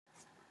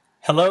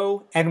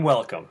Hello and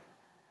welcome.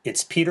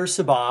 It's Peter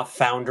Sabah,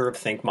 founder of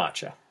Think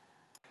Matcha.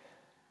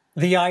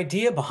 The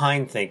idea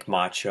behind Think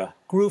Matcha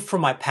grew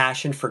from my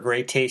passion for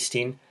great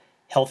tasting,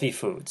 healthy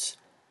foods.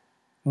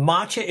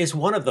 Matcha is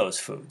one of those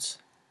foods.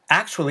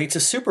 Actually, it's a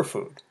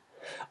superfood.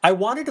 I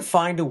wanted to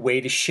find a way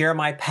to share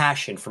my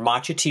passion for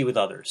matcha tea with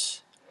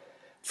others.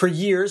 For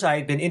years, I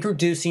had been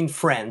introducing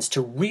friends to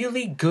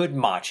really good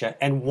matcha,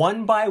 and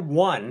one by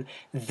one,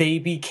 they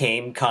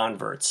became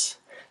converts.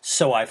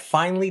 So I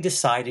finally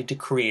decided to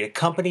create a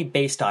company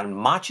based on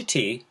matcha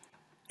tea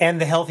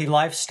and the healthy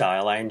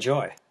lifestyle I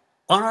enjoy.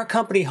 On our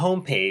company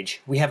homepage,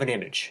 we have an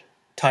image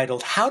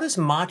titled, "How does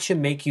matcha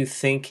make you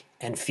think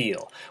and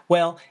feel?"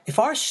 Well, if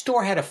our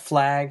store had a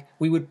flag,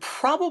 we would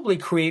probably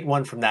create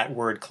one from that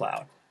word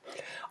cloud.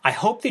 I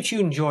hope that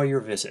you enjoy your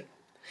visit.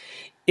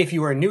 If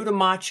you are new to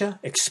matcha,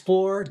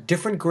 explore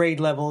different grade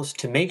levels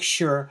to make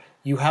sure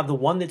you have the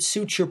one that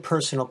suits your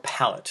personal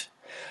palate.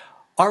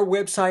 Our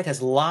website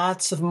has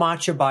lots of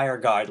matcha buyer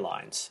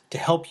guidelines to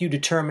help you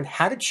determine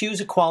how to choose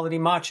a quality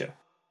matcha.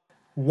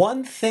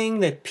 One thing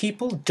that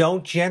people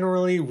don't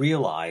generally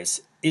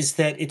realize is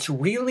that it's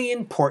really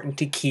important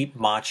to keep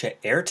matcha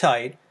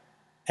airtight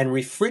and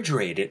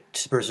refrigerate it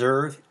to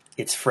preserve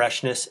its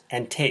freshness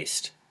and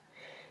taste.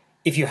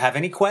 If you have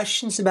any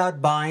questions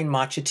about buying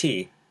matcha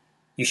tea,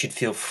 you should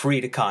feel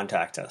free to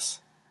contact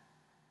us.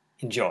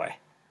 Enjoy.